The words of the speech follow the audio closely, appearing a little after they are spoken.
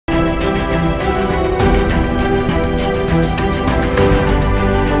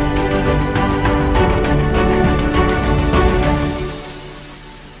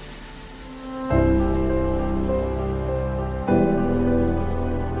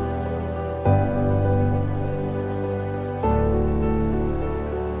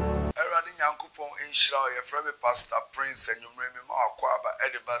Nyankopɔn enhyira your friend Pastor Prince and you remember Akwaba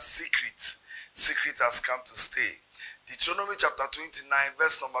Edeba secret has come to stay. Deuteronomy chapter 29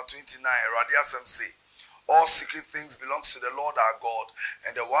 verse number 29 Radiasem say all secret things belongs to the Lord our God,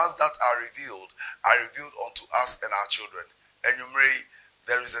 and the ones that are revealed unto us and our children. And you may,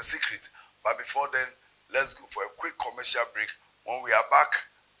 there is a secret, but before then, let's go for a quick commercial break. When we are back,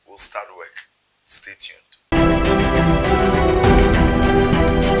 we'll start work. Stay tuned.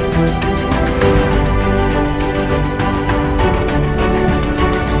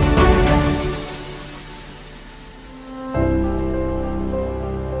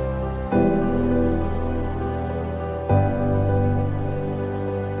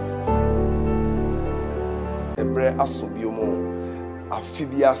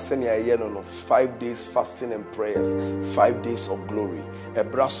 Afibia senia yeno 5 days fasting and prayers, 5 days of glory.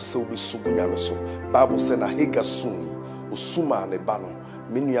 Ebraso se ubi subunya meso. Bible say na hega sumi usuma ne bano.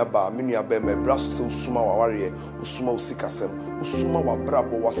 Minuaba me braso se usuma waware usuma usikasem usuma wa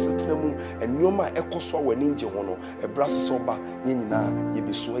brabo wa setnemu ennyoma ekoso wa ninje hono ebraso se oba nyina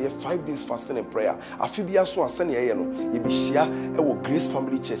yebeso ye 5 days fasting and prayer. Afibia so asene ye no yebehia e Grace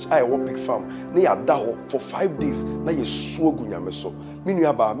Family Church I wo big farm na ya da ho for 5 days na yesu ogunyame so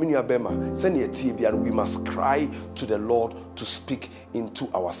minuaba ma sene ye tie bia we must cry to the Lord to speak into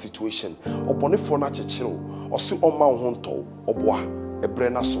our situation. Obonefo na chechiro osi oma ho nto oboa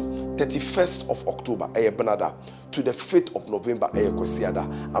Ebrena so 31st of October benada to the 5th of November kwesiada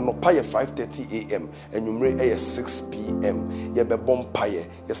anopa 5:30 a.m. enwumre 6 p.m. ye be bompaye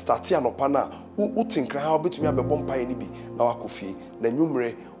ye start anopa na utinkra ha obetumi abebompaye ni bi na wakofi na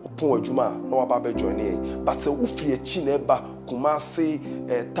enwumre opon adwuma na waba be join but ufiri echi na eba Kumasi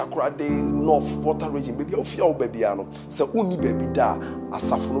Takoradi North Water Region baby ofia obabia no se uni baby da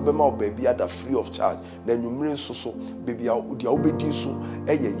asafo no bema obabia da free of charge na enwumre nso baby dia obedi nso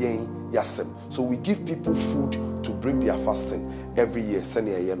yen yasem. So we give people food to break their fasting every year.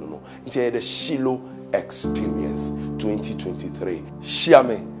 Senior year no. Into the Shiloh Experience 2023.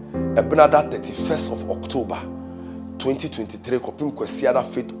 Shiame Ebenada 31st of October 2023. Kopim kwesiada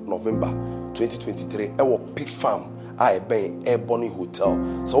 5th November 2023. Ewo Pig Farm. I ben Ebony Hotel.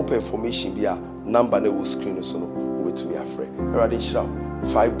 So open information via number ne will screen so no over to me afre. Erade shira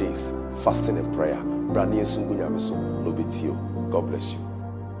 5 days fasting and prayer. Brandi ensungunya meso no betio. God bless you.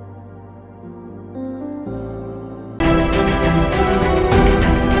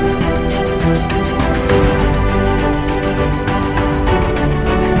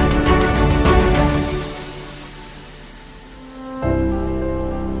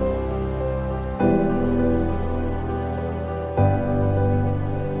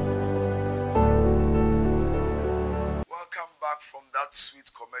 From that sweet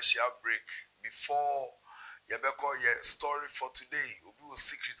commercial break, before Yabeko your story for today, Ubi will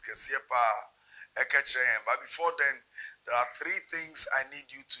secret Kesiepa Ekechrem. But before then, there are 3 things I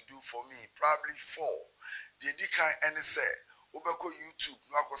need you to do for me, probably 4. The Dika and say Ubeko YouTube,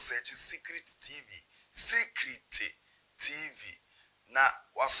 Nwako search Secret TV, Secret TV. Na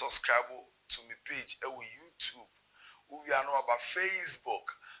was subscribe to my page ewo YouTube. We are know about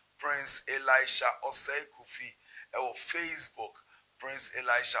Facebook, Prince Elisha Osei Kofi. Our Facebook, Prince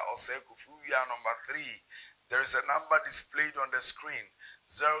Elisha Osei Kofi. We are number 3. There is a number displayed on the screen: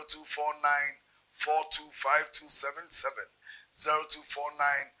 0249-425277.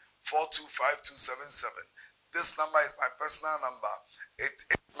 0249-425277. This number is my personal number. It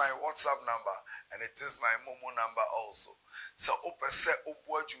is my WhatsApp number, and it is my Momo number also. So, opese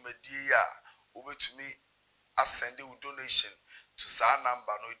obwa jumedia ube to me send a donation to sa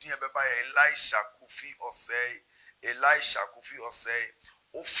number. No idea beba Elisha Kofi Osei. Elisha Kofi Osei,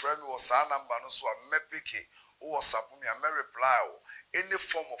 o friend was our number no so a mepike, o WhatsApp me a me reply. Any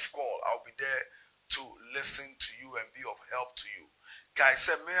form of call, I'll be there to listen to you and be of help to you. Guys,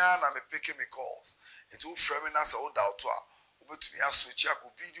 say me and I'm picking me calls. It will frame us all doubt to but me a switch a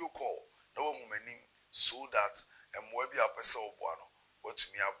video call. No woman so that and be a person buano, but to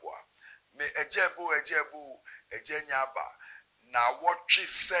me a boa. Me ejebo ejenyaba. Now what she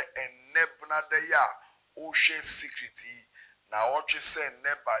say and nebna de ya. Oshe security now what you say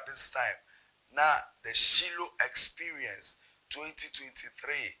by this time now the Shiloh Experience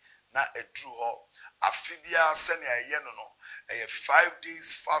 2023 now a drew up Afibia senia yeno no a 5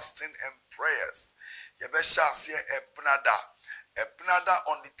 days fasting and prayers yebesha see ebnada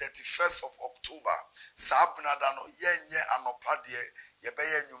on the 31st of October sabnada no yenye anopade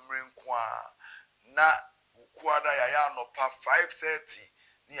yebeye nyumre nkwa na ukuada ya anopa 5:30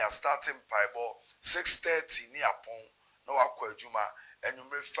 near starting Bible 6:30 near pon no akwa adwuma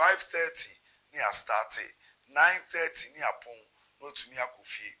enumre 5:30 near starting 9:30 near pon no to me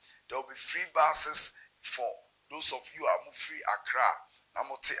akofie. There will be free buses for those of you who are free Accra,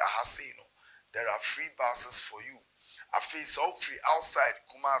 Namote Ahasino. There are free buses for you. I feel so free outside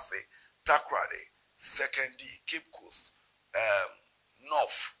Kumasi, Takrade, Second D, Cape Coast,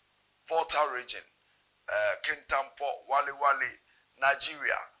 North, Volta region, Kintampo, Wale Wale,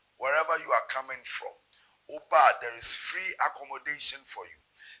 Nigeria, wherever you are coming from. Oba, there is free accommodation for you.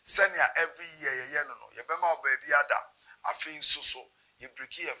 Send ya every year, no, you bema baby ada. I feel so, you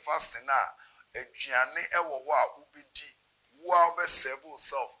break here fast na. Eduane ewo wa ubidi, wa be serve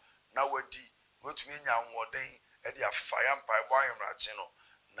yourself. Na wedi, go to me nyanwoden. Edi afaya mpa ebo ayemrache no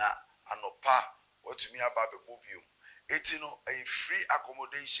na anopa wetumi aba bebobium etino a free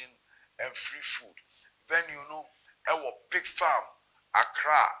accommodation and free food venue no ewo Big Farm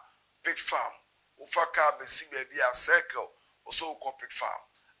Accra Big Farm ufaka besi baby a circle also ko Big Farm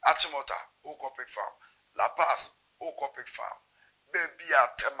Achimota ko Big Farm La Paz ko Big Farm baby a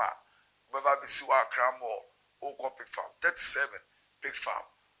Tema baba besi wa Accra mo ko Big Farm 37 Big Farm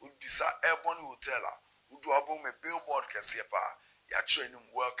would be sa airborne hotel do abom a billboard kesiepa ya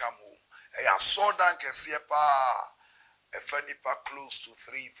training welcome home ya saw down kesiepa a fenipa close to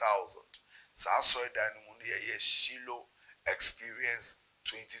 3,000 sa saw down mundi ye Shiloh Experience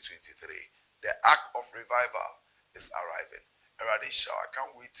 2023. The Ark of Revival is arriving. Eradisha, I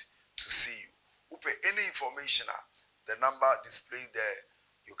can't wait to see you. Upe any information, the number displayed there,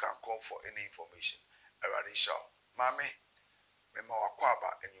 you can call for any information. Eradisha, mame mema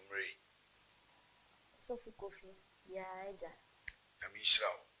wakwaba enyumre. Sofu Kofi, ya eja. Yamisha,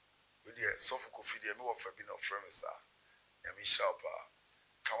 we dey Sofu Kofi dey me wofa bi na frame sa. Yamisha pa.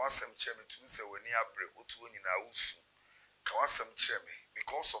 Kawasem cheme tu se weni abre otu oni na usu. Kawasem cheme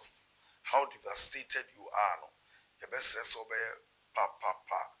because of how devastated you are no. Ye best say so be pa.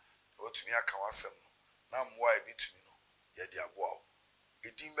 What me akawasem no. Na mwa e bitumi no. Ye di aboa.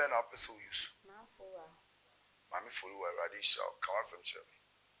 Edin be na pese usu. Na fowa. Mami for you Radisha, kawasem cheme.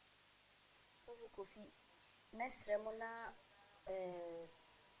 Sofu Kofi. Nesremo na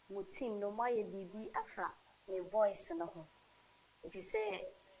mutim no moye bibi afa me voice na ho. If you say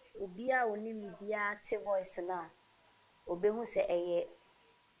obia oni mi bia te voice na obehu se eye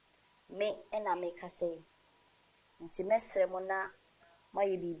me na me ka say nti mesremo na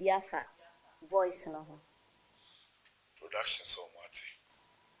moye bibi afa voice na ho. Production so much.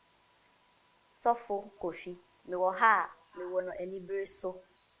 Sofu Kofi me wo ha me wo no anibere so.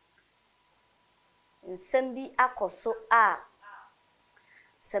 Nsembi akoso a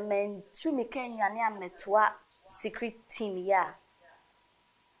semen tumi kenwane ametoa secret team ya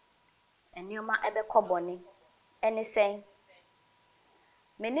enioma ebe koboni eni sen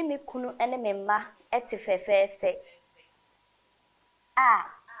meni me kunu ene me ma etifefefe a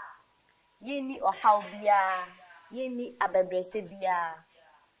yeni ohaw bia yeni abebrese bia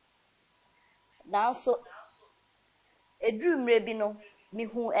nanso edrumre bi no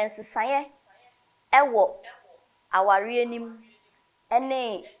mihu ensesaye ewo aware anim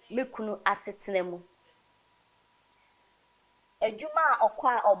ene mekunu asetena mu ejuma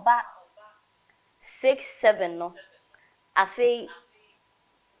okwa oba 67 no afei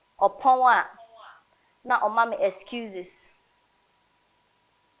opon a na omame excuses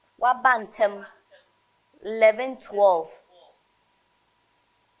wa bantem 11-12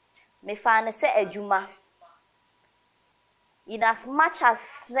 me fa se ejuma in as much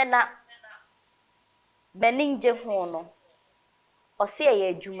as na beninje ho no ose ye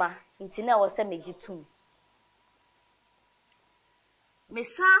adwuma nti na wo se megitum me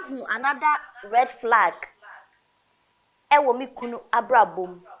sahu another red flag ewo mi kunu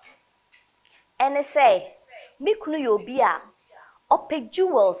abrabom ene say mi kunu yo bi a ope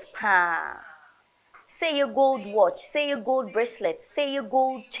jewels pa say your gold watch, say your gold bracelet, say your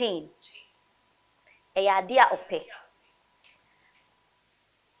gold chain e ya dia ope.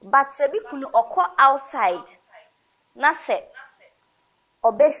 But se bi kunu okọ outside na se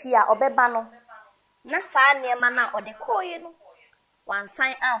obefia obeba no na saa niema na odekoye no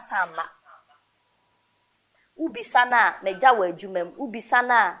wansan ansamba ubisa na meja wa adwumam ubisa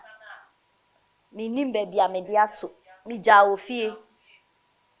na minim ba bia me dia to mi ja ofie.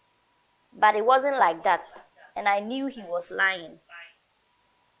 But it wasn't like that, and I knew he was lying.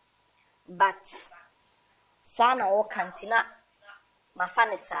 But sana o kantina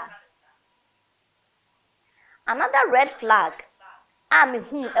mafanisa. Another red flag ami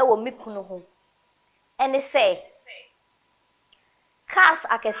hu ewo mikunu ho. And they say cars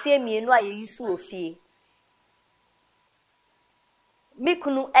akese mienu a yeyisu ofie.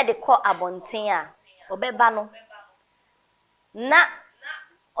 Mikunu e de ko abonten a obeba no na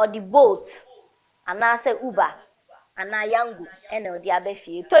or the boat and I say Uber ana yangu ene odi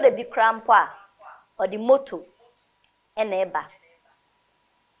abefie to de bi krampo a odi moto ene eba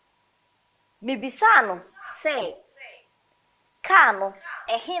mibisa no say car no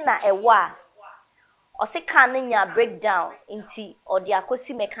ehina ewo a o se car no nya breakdown nti odi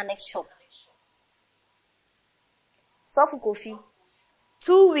akosi mechanic shop Sofu Kofi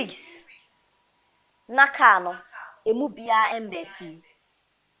 2 weeks na car no emu bia embefi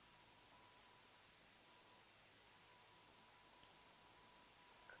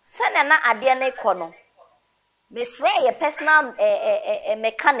sene na ade na ikono me frɛ ye personal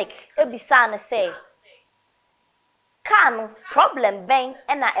mechanic ebisa ne say car no problem ben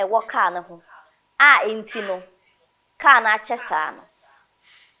na ewo car no ho a enti no car na achesa no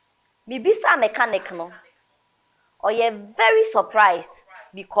me bisa mechanic no oye very surprised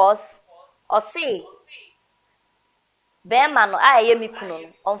because o say bema no aye mi kunu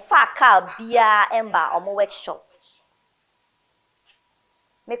no on fa car bia emba omo workshop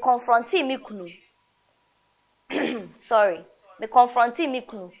me confronti mi kunu sorry me confronti mi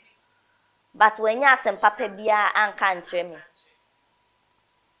kunu but when ya asem papa bia anka nkyere me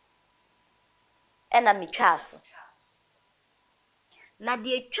ena mi twa so na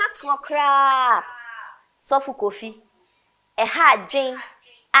de twa to kra Sofu Kofi ha adwen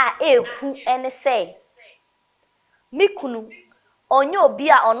a ehu ene say mi kunu onye obi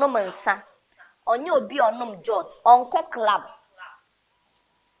a onom nsa onye obi onom jot onko club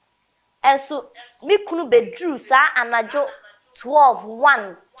enso mi kunu bedru sa anajo 12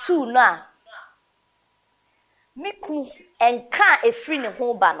 1 2 no a mi kunu enka efri ne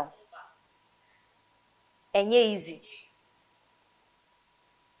ho ba no enye easy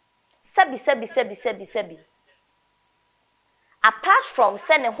Sabi. Apart from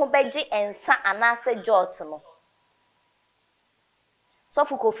sene ho beji ensa anase jot no.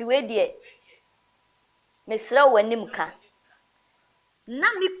 Sofu Kofi we die. Mesra wanim ka. Na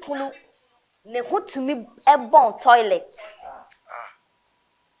mi kunu ne ho tumi ebon toilet.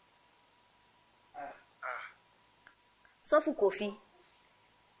 Sofu Kofi.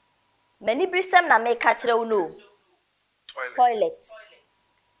 Many brisem na me ka kire wo no. Toilet.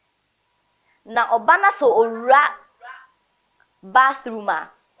 Na obana so owura bathroom a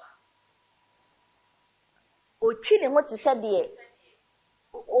otwi ne ho te se de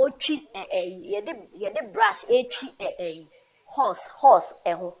otwi ye de brush etwi horse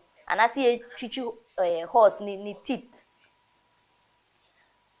eho anase etwi horse ni teeth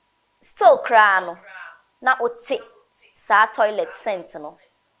still cry no na ote sa toilet scent no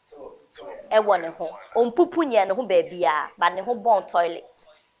e wone ho ompupu nye ne ho ba bia ba ne ho bon toilet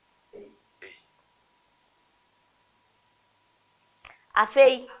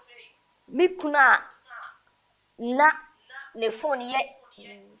afei mikuna na ne phone ye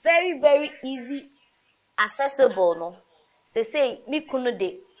very easy accessible no say mikunu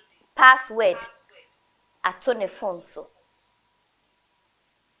de password ato ne phone so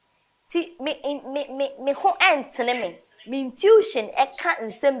ti me ho entene me intuition e ka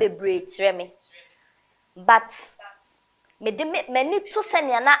nsem bebre kire me but me de me to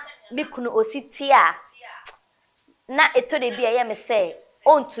sene na mikunu ositi a na eto de bia ye me say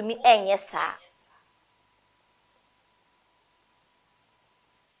ontumi enye sa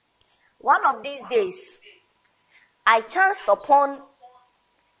one of these days I chanced upon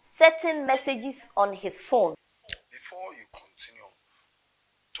certain messages on his phone. Before you continue,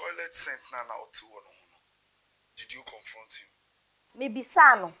 toilet scent na otiwono. Did you confront him? Me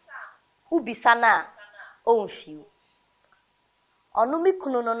bisano. Who bisana on few. Onu mi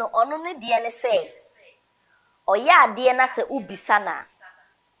kunu no onu ne de ne say. Oya de na se ubisana.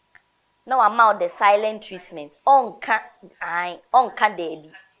 No amount the silent treatment. Onka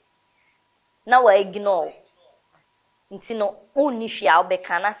debi. Na wa ignore. Nti no uni hwia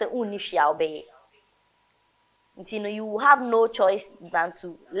obeka na se uni hwia obeye. Nti no you have no choice than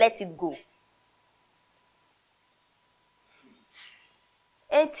to let it go.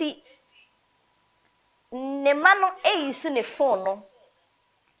 Eti ne mano use ne phone no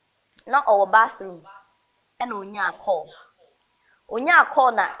na owo bathroom and onya call. Onya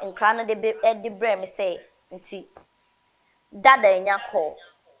call na nkra no de bre me say nti dada enya call.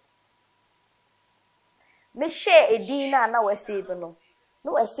 Me share edin na we save no.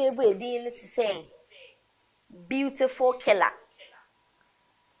 No we save edin to say beautiful killer.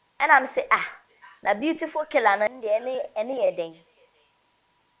 And I'm say na beautiful killer na de any eden.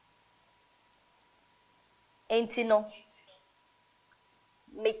 Enti no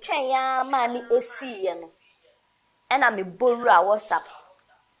me twen ya mani esi ye no ena me boru a WhatsApp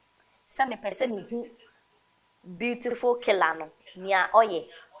sa me pese me hu beautiful killer no nia oye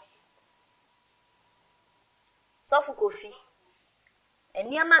So for Kofi. And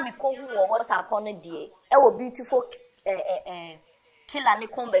near mammy call who was upon a day. Our beautiful killer ni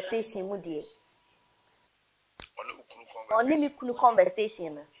conversation with you. Only me kunu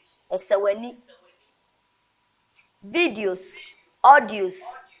conversation. As a when videos, audios,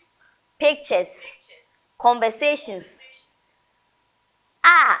 pictures, conversations.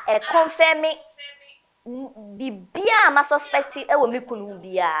 A confirming bibia ma suspecting e wo me kunu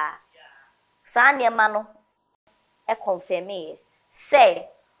bia. Sa ne ma no e confirming say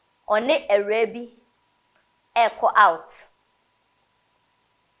one erebi e ko out.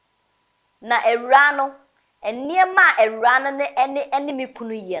 Na ewra no eniema ewra no ne ene me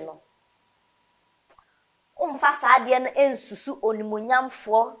kunu ye no. Umfa sa de no ensusu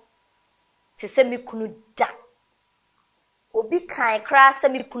onimonyamfo te se me kunu da. Obi kan kra se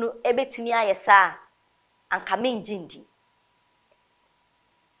me kunu ebetimi ayesa anka menjindi.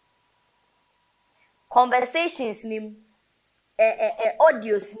 Conversations nim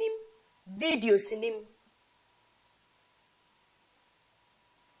audios nim videos nim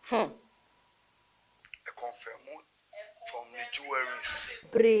confirm from the jewelries.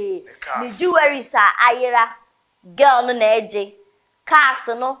 The jewelries are ayera girl no na eje cars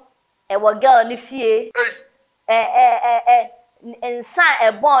no e wo girl ni fie ensan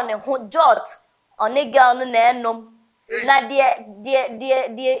e born ho jot one girl no na enom na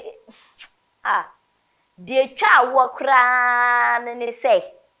de twa wo kra ne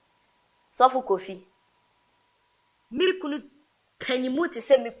say so for Kofi mi kunu panyimu te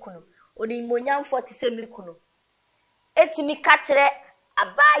se mi kunu oni monyamfo te se mi kunu etimi ka kire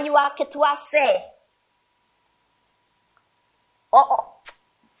abayiwa ketwa se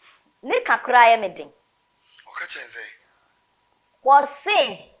ne kakra ya medin o ka chen say what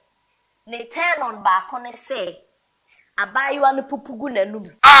say ne turn on back on say abayiwa no pupugu nanum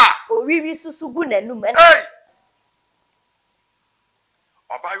o wiwi susu gu nanum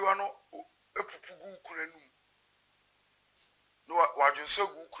abayiwa no epupugu kunanum no wajunso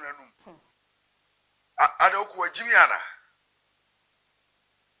gu kunanum adoku wajimiana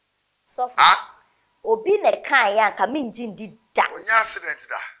so obi ne kan ya nka minjindi da onya accident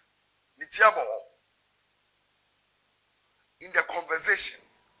da nitiabo in the conversation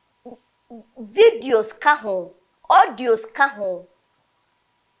videos ka ho audios ka ho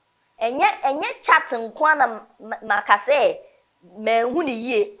enye chat nkwa na makase me hu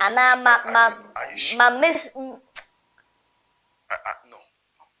ni ye ana ma miss no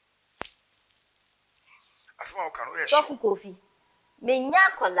asma o kan o ye so Kofi me nya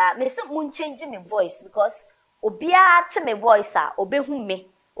kola me se mun change me voice because obia te me voice a obehu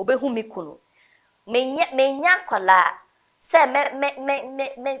me kunu me nya kola se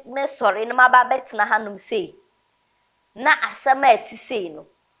me sorry no ma ba betina hanum say na asama ati say no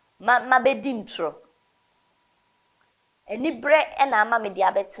ma bedi ntro eni bre e na ama me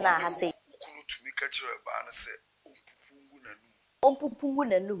dia betina ha say kunu tumi ka kire ba na se ompupungu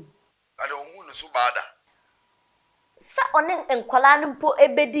nanum ade ohun no so baada sa one nkola no mpo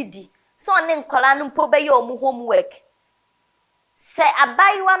ebedidi so one nkola no mpo be ye omu homework se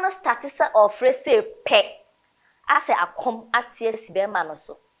abayiwa no start se ofre se pe ase akom atie sibe ma no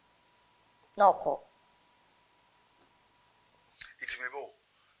so na okọ itimebo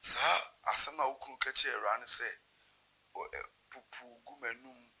sa asama ukunu ka kire ran se pupu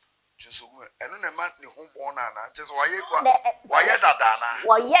gumanum junsogu eno na ma ne ho bon na na je so waye dada na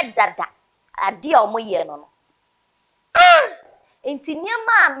waye dada ade omoye no no enti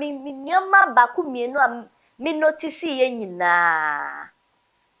nyama mi nyama baku mienu a mi notice ye nyina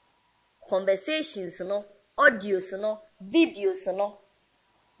conversations no audios no videos no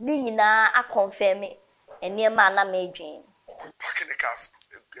ni nyina a confirm enema na me dwen pack the cars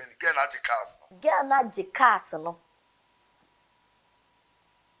again na cars no girl na je cars no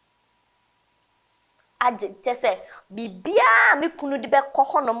aje tese bibia me kunu de be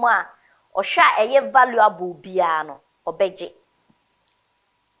kohono mo a ohwa eye valuable bia no obeje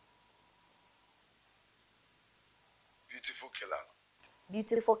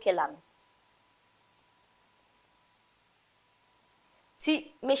beautiful killer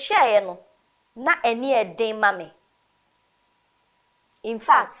ti me share no na eni eden mame in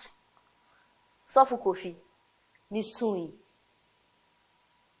fact so for Kofi mi sui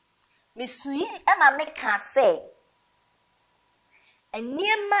e ma me ka say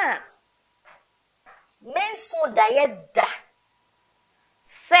eniema menso da ye da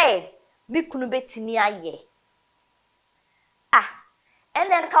say mi kunu betimi aye and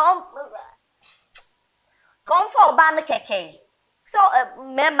then come for ban keke so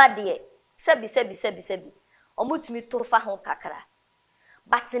mema de sebi omutumi to fa ho kakra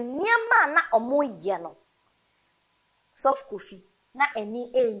but niema na omo ye no soft coffee na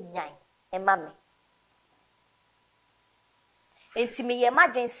eni enyan ema me enti me ye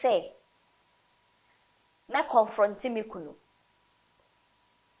madwen say me confront me kunu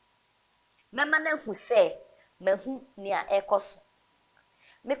me mana hu say me hu nia ekoso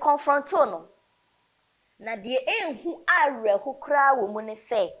me confront no na de enhu arre hu kra wo mu ne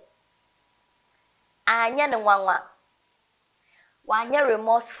say anya ne nwanwa wanya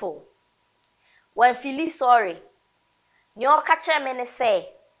remorseful when feel sorry nyo ka kire me ne say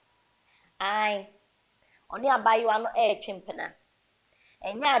ai oni abayiwa no twempena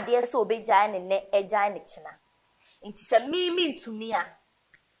enya ade so obegya ne ne egya ne kina nti se mimi ntumi a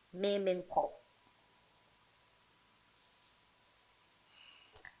mimi nko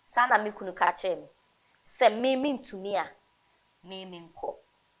sana mi kunu ka kire me se mimi ntumi a mimi nko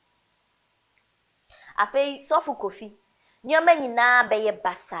afei sofu kofi nyoma nyina beye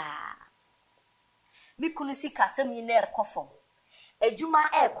basa mi kunu sika sem nyina ekofom ejuma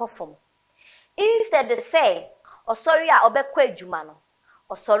ekofom instead de say osori a obekọ ejuma no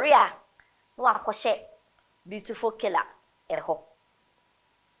osori a no akọhye beautiful killer eho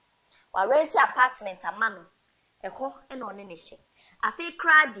wa rent apartment amano eho e na one ne hye afei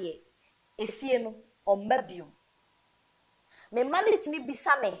kra de efie no omba biom me manit ni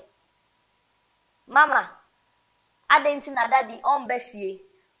bisa me mama adenti na daddy omba fie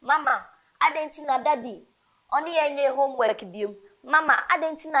mama adenti na daddy oni enye homework biom mama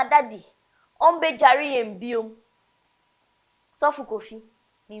adenti na daddy ombe dware yem biom sofu kofi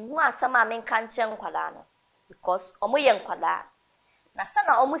mi hu asama me nka nche nkwala no because omo ye nkwala na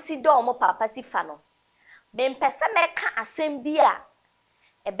sana omo si do omo papa si fa no me mpese me ka asem bi a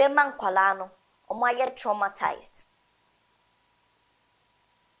ebe ma nkwala no omo aye traumatized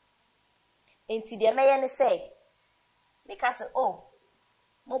enti de me ye ne say because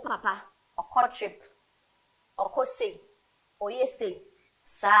mo papa okọ trip okọ say oye say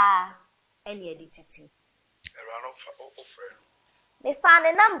sa any edititi run of friend me find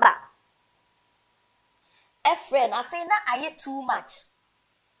a number a friend I find that I too much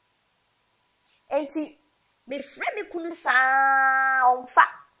enti me friend me kunu sa onfa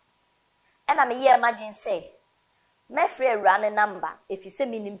and I me hear imagine say me friend run a number if you say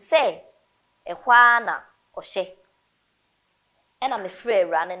minim say e kwa na ohye and I me friend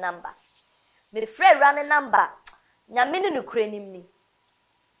run a number me friend run a number nyame ne no kura nim ni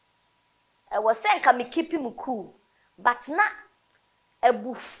I was saying can me keep him cool but na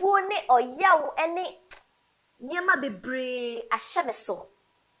ebufuo ne oyawo ene niema bebre ahye me so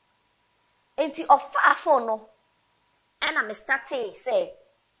enti ofa afo no ana me start say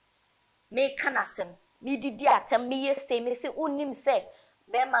me kanasem me didi atem me yese me se unim say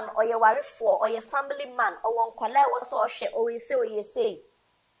be man oyewarefo oye family man owo nkwala wo so ohwe oyese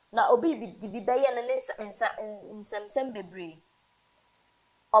na obi bi be ye ne nsem bebre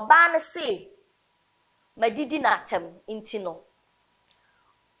oba ne se madidi na atem inti no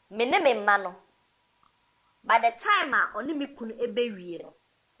me ne me ma no by the time a oni me kunu ebewie no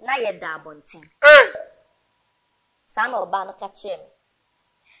na ye da abonten sana oba no ka chem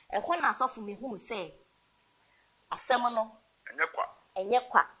ehwo na asofu me hu se asem no enye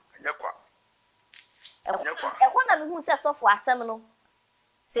kwa ehwo na me hu se asofu asem no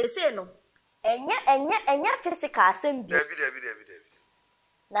sese no enye physical asem bi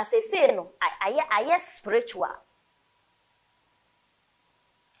na sese no aye spiritual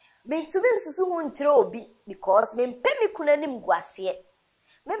me to be susu hu ntire obi because me mpe me kuna nim guase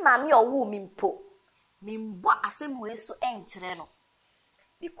me maami owu mi mpo me mbo asem we so enkire no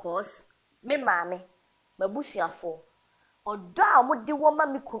because me maami mabusuafo odo a omode wo ma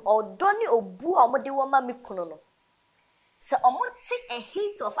me kun odo ni obu a omode wo ma me kun no se omoti a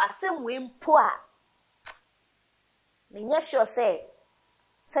hint of asem we mpo a me nya sure say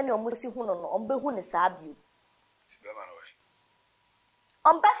sani omusi hu no ombe hu ne saabio tibema no we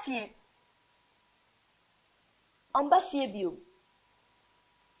omba fie bio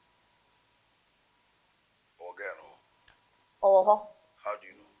ogeno oho how do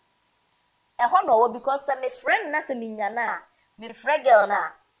you know ehon no because me friend na se minyana me friend girl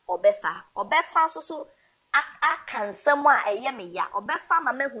na obefa so akansam a eye me ya obefa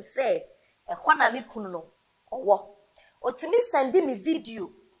ma mehu say ehon na me kunu no owo otimi send me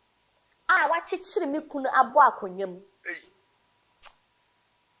video a wa chichiri me kunu abo akonnwam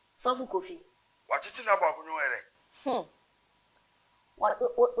sofu kofi wa chichiri abo akonnwam ere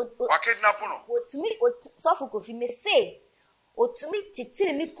wa kidnap no otimi sofu kofi me say otumi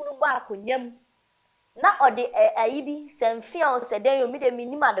chichiri me kunu bo akonnwam na ode ayibi semfia o seden yo mi de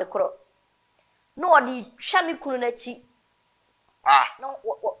minima de kro no ode hwa me kunu na chi no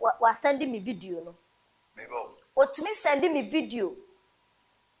wa send me video no mebo otumi send me video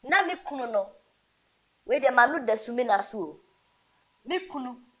na me kunu no we de manu da sumi na so me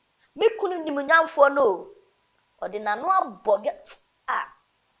kunu ni munyamfo no o de nanu aboge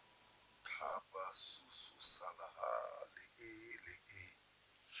kabasusu salaha lehe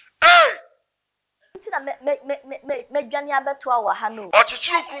hey ntina me dwane abeto awa ha no o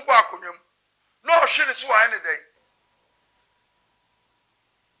chichiru kru ba akonyam no hwe so wa ne dai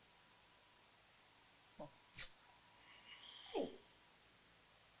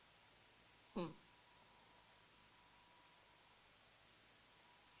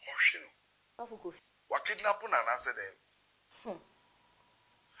What kidnap na na said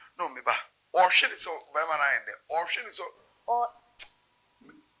no me ba or shit so by man I there or shit so or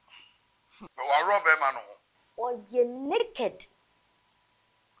but wa rob e man no or ye naked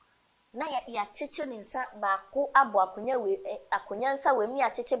na ya chiche nsa baako abo akonya we akonya nsa we mi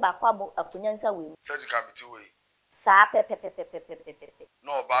achiche baako abo akonya nsa we said you can be two way sa pe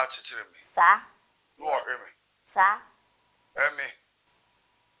no ba chichire me sa no hwe me sa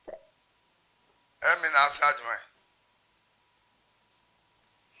Emi na asajman.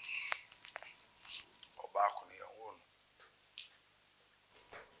 Oba akuni yanwo.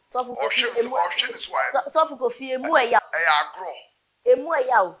 So fu ko fi emu eya. Eya agro. Emu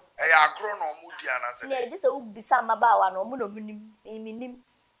eya o. Eya agro na omu di anase. Na je se u bisa mabawa na omu no munim eminim.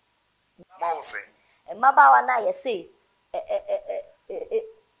 Ma wo say. Mabawa na ye say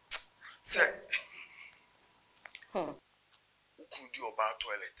Say. Ukudi oba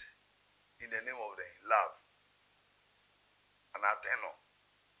toilet. In the name of the love and ateno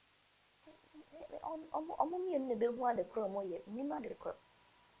mi ne be hu ade kro mo ye ni ma de kro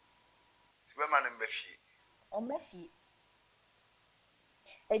sibe man mbefie o mafie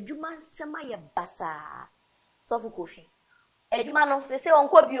adwuma sema ye basa so fu kofi adwuma no se on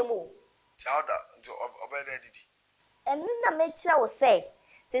ko biomo chawda nto obeda didi enu na me kira wo se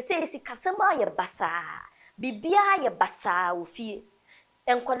sikasema ye basa bibia ye basa wo fie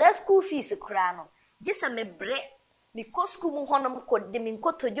enkoda school fees kura no gisa me bre mi ko school mu honom ko de mi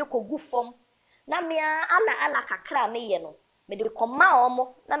nkotoje ko gufom na me ala kakra me ye no me de ko ma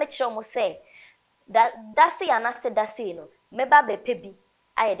omo na me kire omo se da se ana se da se no me ba be pebi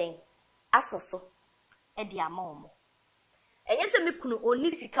ayeden asoso e di ama omo enye se me kunu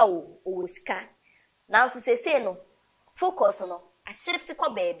oni sika o sika na so se no focus no a shift ko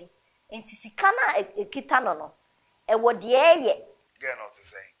baby enti sika na ekita no e wo de ye get not to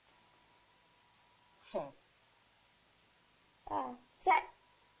say. Say,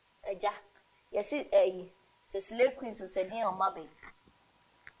 Jack, yes, Cecily Queen, so said near Mabby.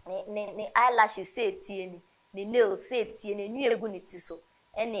 Ne eyelashes say tea, the nails say tea, and new agunity so,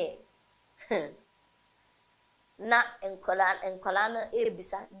 any. Na and Colana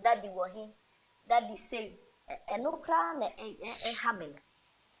Ebisa, Daddy were him, Daddy say, and no crown a hamming,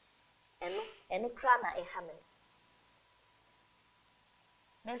 and no crown a hamming.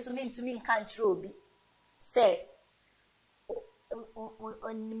 Nenso me ntumi control bi say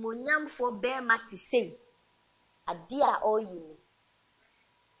on monyamfo be mati say ade a oyini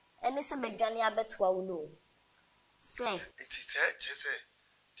ene se medwane abetwa wo no say it is say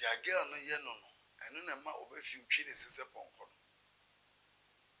the girl no ye no eno na ma obefi utwi ne sese ponko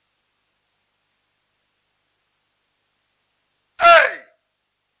hey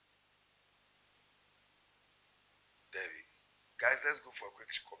David. Guys, let's go for a quick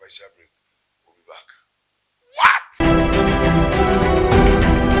commercial break. We'll be back.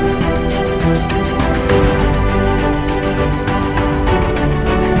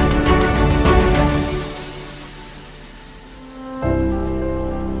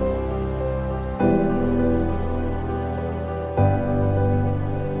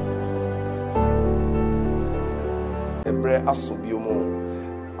 Ebre asubiomo.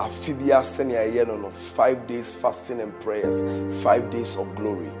 Afibia senia yeno no 5 days fasting and prayers, 5 days of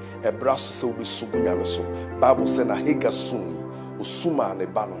glory. Ebraso se ubi sugunyame so. Bible say na hega suni usuma ne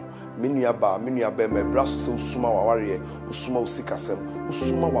bano. Minuaba me braso se usuma waware, usuma usikasem,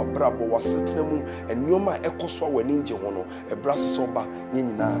 usuma wa brabo wa setnemu enyoma ekoswa waninje hono. Ebraso so ba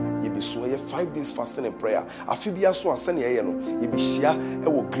nyina yebesu ye 5 days fasting and prayer. Afibia so asenia yeno yebehia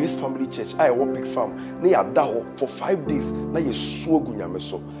ewo Grace Family Church I wo big farm na yada ho for 5 days na yesu ogunyame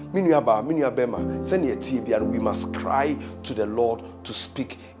so. Minuaba ma send tie bia we must cry to the Lord to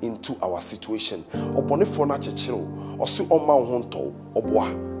speak into our situation. Obonefo na chechiro osi oma ho nto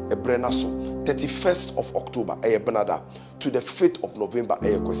oboa Ebrenaso 31st of October Benada to the 5th of November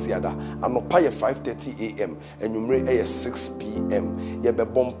Kwesiada anopa 5:30 a.m. and numre 6 p.m. ye be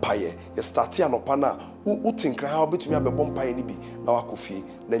bompaye ye start anopa na Utinkra how betumi abebɔ mpae ni bi na wakofie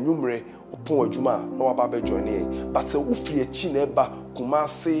na nwumre opon adwuma na waba be join yen but ufiri achi na eba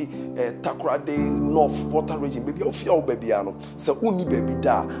Kumasi Takoradi North Water Region baby ofia wo baby ano se uni baby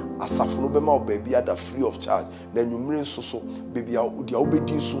da asafo no be ma wo baby ada free of charge na nwumre nso so baby dia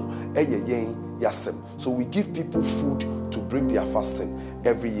obedi nso eye yen yasem. So we give people food to break their fasting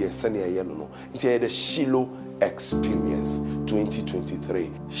every year send ye no nti the Shiloh Experience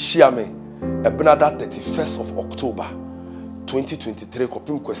 2023 Shiame Ebenada 31st of October 2023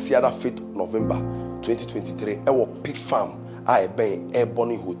 kopim kwasiada faith November 2023 ewo Pig Farm a eben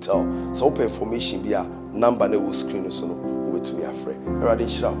Airborne Hotel. So open information bia number na wo screen so no obetumi afre erade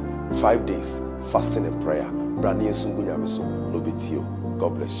shira 5 days fasting and prayer brani ensungu nyame so no betio.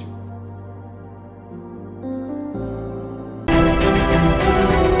 God bless you.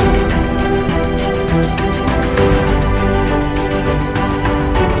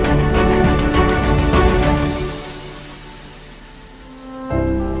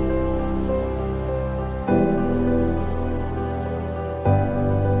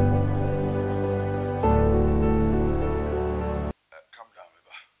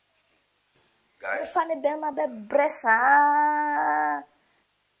 Funny Bema be bressa.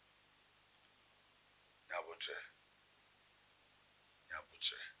 Yabutre.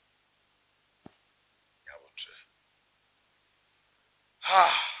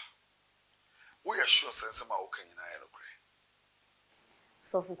 We are sure sense ma okan nyina ya lokre.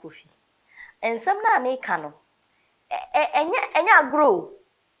 So fu Kofi. Ensem na me ka no. Enya grow.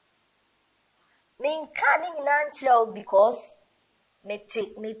 Me nka ni nyina nkyerɛ because me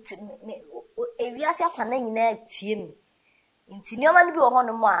ewiase afa na nyina tie me. Nti nioma no bi wo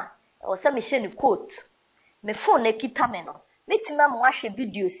hono mo a o se me hye ne coat. Me phone na kita me no. Metima mo ahwe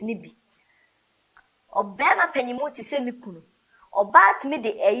videos ni bi. Obema panyimu ti se me kunu. Obat me de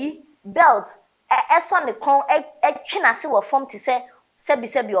eyi belt eso ne kon twena se wo form ti se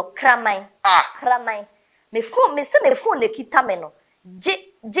sebi o kraman kraman me phone na kita me no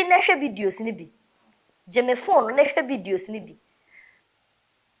je na hwe videos ni bi je me phone na hwe videos ni bi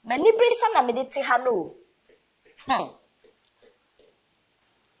mani brisa na me de te ha no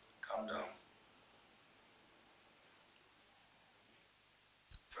Calm down.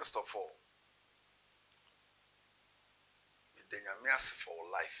 First of all, Denyamiasi for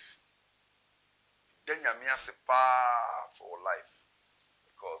life. Denyamiasi for life.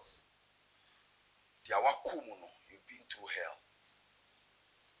 Because the awakumuno, you've been through hell.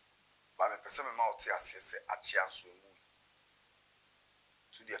 But me person me mouth say achia so emu.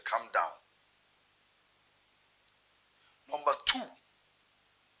 To the calm down. Number 2.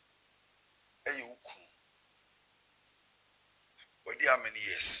 Eyuku. What do you how many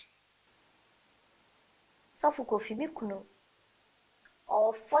years? So fu Kofi me kunu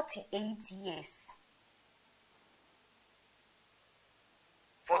or 48 years.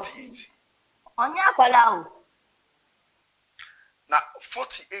 48. Onya kwala o. Na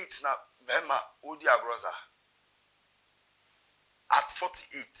 48 na bema odi agroza. At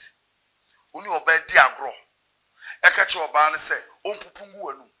 48. Oni oba di agro. Eka che oba ne se ompupungu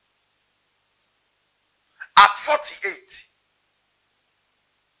anu. At 48.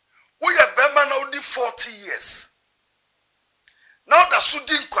 We are bema na odi 40 years. Now that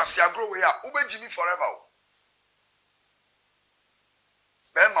Sudin kwasi agro we are ube Jimmy forever.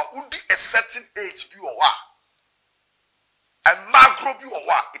 Bema udi a certain age be or wa. And magro be or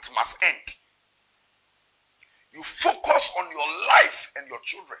wa, it must end. You focus on your life and your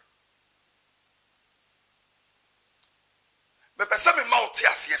children.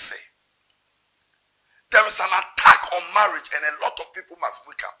 There is an attack on marriage and a lot of people must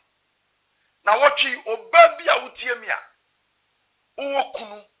wake up. Now what you obey utiemia. Uwo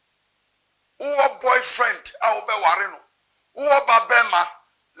kunu. Uwo boyfriend. Aobe wareno. Uwo babema.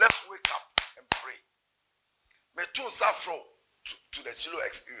 Let's wake up and pray. Me too suffer to the Shiloh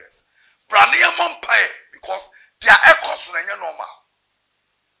Experience. Brania Mompae because their echoes are normal.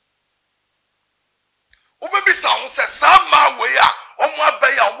 Ubebi sa won se sama we a omo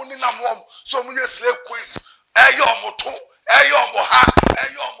abeya omo ni nam wom so mo ye slave queens eyo omo to eyo omo ha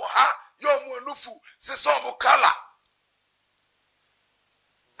yo omo nufu se so omo color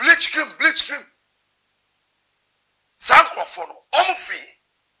bleach cream sankrofono omo fi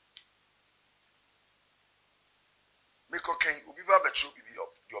meko ken obi ba betro bibi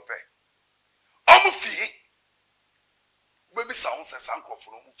di ope omo fi ubebi sa won se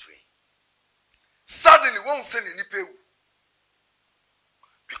sankrofono omo free. Suddenly, won't send any pay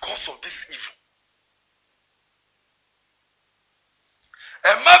because of this evil.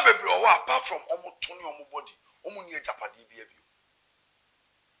 And my baby, apart from almost 20 body, almost near Japadi baby.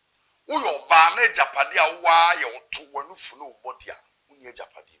 Uyo ba na Japadi wa ye oto wanu funu body a unye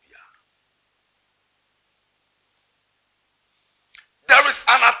Japadi bia. There is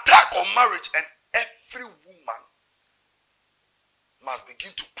an attack on marriage, and every woman must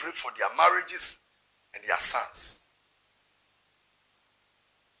begin to pray for their marriages and their sons.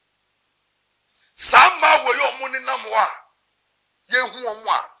 Sama wo yo mo ni nam wa ye hu omo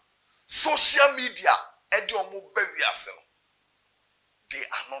a social media e de omo ba wiase no. They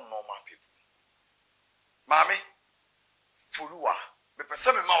are not normal people. Mami, furuwa, me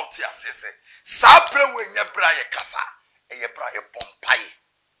pese me ma oti asese. Sa bre we nya bra ye kasa, e ye bra ye bompaye.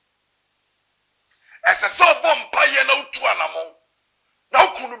 Ese so bompaye na utu anamo. Na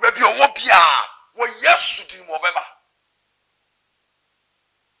ukunu bebi owo bia, wo Yesu din mo beba.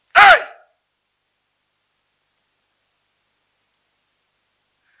 Hey!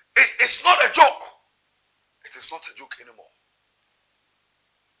 It is not a joke. It is not a joke anymore.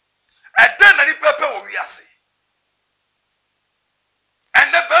 And then any paper will we say.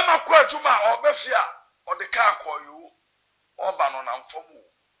 And the Bema Kwajuma or Befia or the car call you or Banon and Fomu.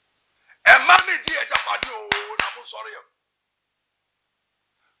 And manage a Japadio, I'm sorry.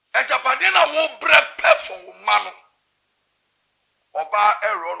 A Japadina will bread for man or bar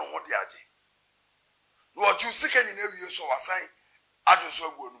a run on the aji. No, you sick in the so I say, I just saw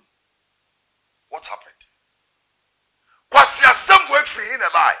what happened? What's your somewhere free in a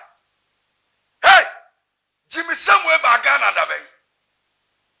buy? Hey, Jimmy, somewhere by Ghana, da bay.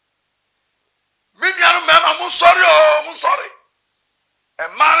 Minian man, I'm sorry, oh, I'm sorry.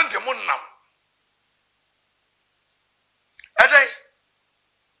 A man in the moon now. A day,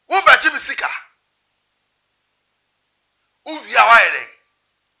 who by Jimmy Sika? Who be a day?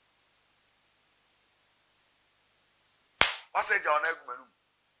 What's a John Eggman?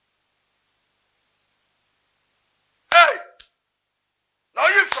 Hey, now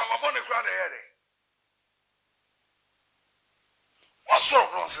you from a bonnet crown ahead. What sort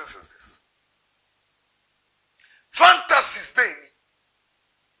of nonsense is this? Fantasies, baby.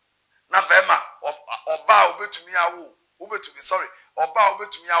 Na bema oba obe to me sorry. Oba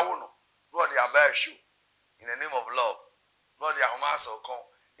obe to me no. No they are bear shoe. In the name of love. No they are homas or come.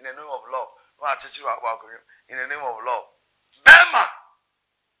 In the name of love. No I teach you about in the name of love. Bema.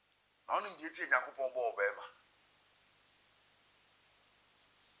 I only be eating Yakupon Bo Bema.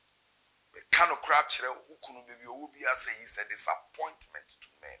 The kind of crack who couldn't be say is a disappointment to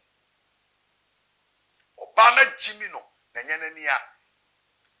men. Obana Jimino, Nanya.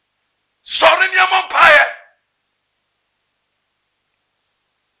 Sorry, Yampire.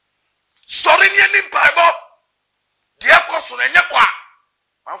 Sorry, Yampire. Dear Cosun and Yakwa.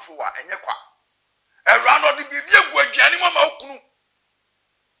 Manfua and Yakwa. Around of the baby, where Janima Maukunu.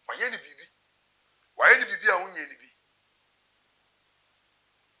 Why any baby? Why any baby? I only be.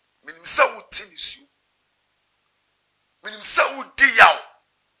 Meaning so tennis you. Meaning so deal.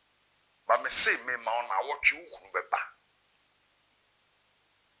 But me say me ma na what you kunu beba.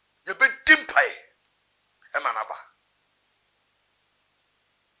 You be dimpai. Emanaba.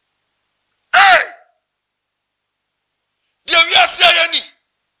 Hey! Dear we are saying ni.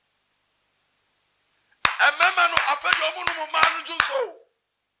 Emema no afedi omu no manu juso.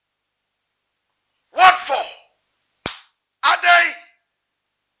 What for? Are they?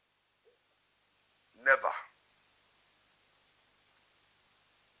 Never.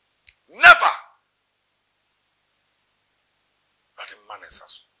 Never. But the man is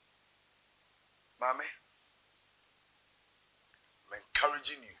us. Mommy, I'm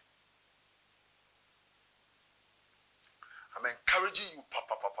encouraging you. I'm encouraging you,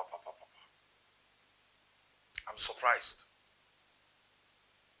 Papa. I'm surprised.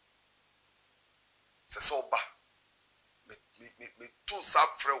 Sesoba. Me two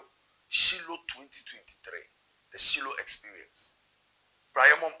sub-frel Shiloh 2023. The Shiloh experience.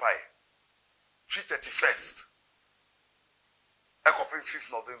 Brian Mompire. 31st. Ekopin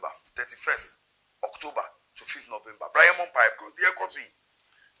 5th November. 31st October to 5th November. Brian Mompire. Because the Ekotui.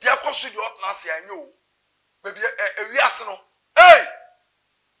 The Ekotui the last year I knew. Maybe a reason. Hey!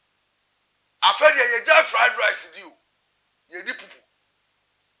 I fed you fried rice to you. You did poo.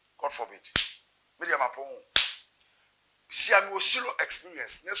 God forbid. Maybe I'm a poem. See, I'm Shiloh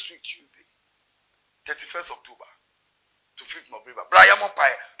experience next week, Tuesday, 31st October to 5th November. Brian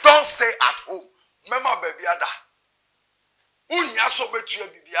Mompire, don't stay at home. Remember, baby, ada. Unya so betu ya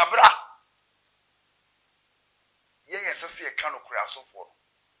bibi abra. Yen yesese e kan okra asofo no.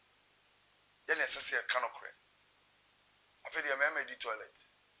 Yen yesese e kan okra. Afedi e mema di toilet.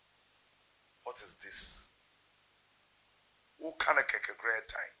 What is this? Who can a keke great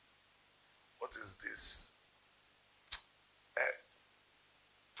time? What is this?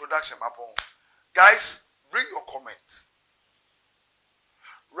 Production Mapon. Guys, bring your comment.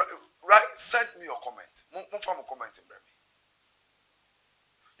 Right, send me your comment. Move from a comment in me.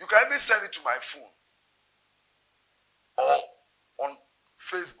 You can even send it to my phone or on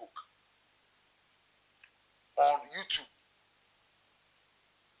Facebook, on YouTube.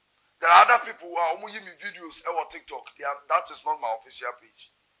 There are other people who are giving me videos on TikTok. That is not my official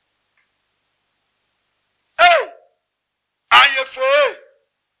page. Hey! IFA!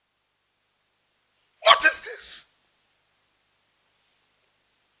 What is this?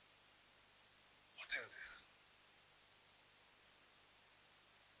 What is this?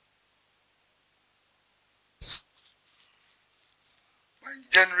 My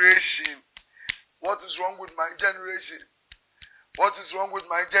generation. What is wrong with my generation? What is wrong with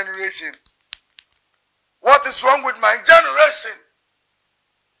my generation? What is wrong with my generation?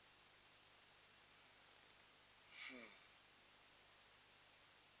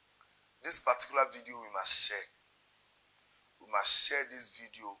 This particular video we must share. We must share this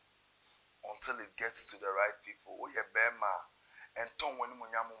video until it gets to the right people. Oh yeah, Bema and Tom when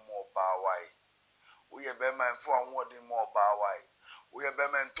munyamu more bawai. Oh yeah, Bema and for more bawai. Oh yeah,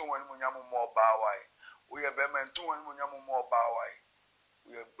 Bema and Tom when munyamu more bawai. Oh yeah, Bema and Tom when munyamu more bawai.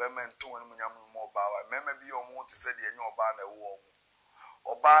 Oh yeah, Bema and Tom when munyamu more bawai. Meme be your mouth said the new bana warm.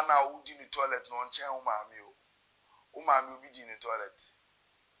 Obana who in the toilet no chair umami. Umami will be in the toilet.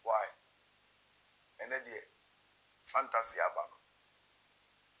 Why? And then the fantasy abano.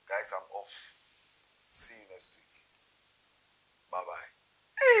 Guys, I'm off. See you next week. Bye bye.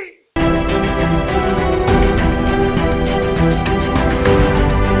 Hey!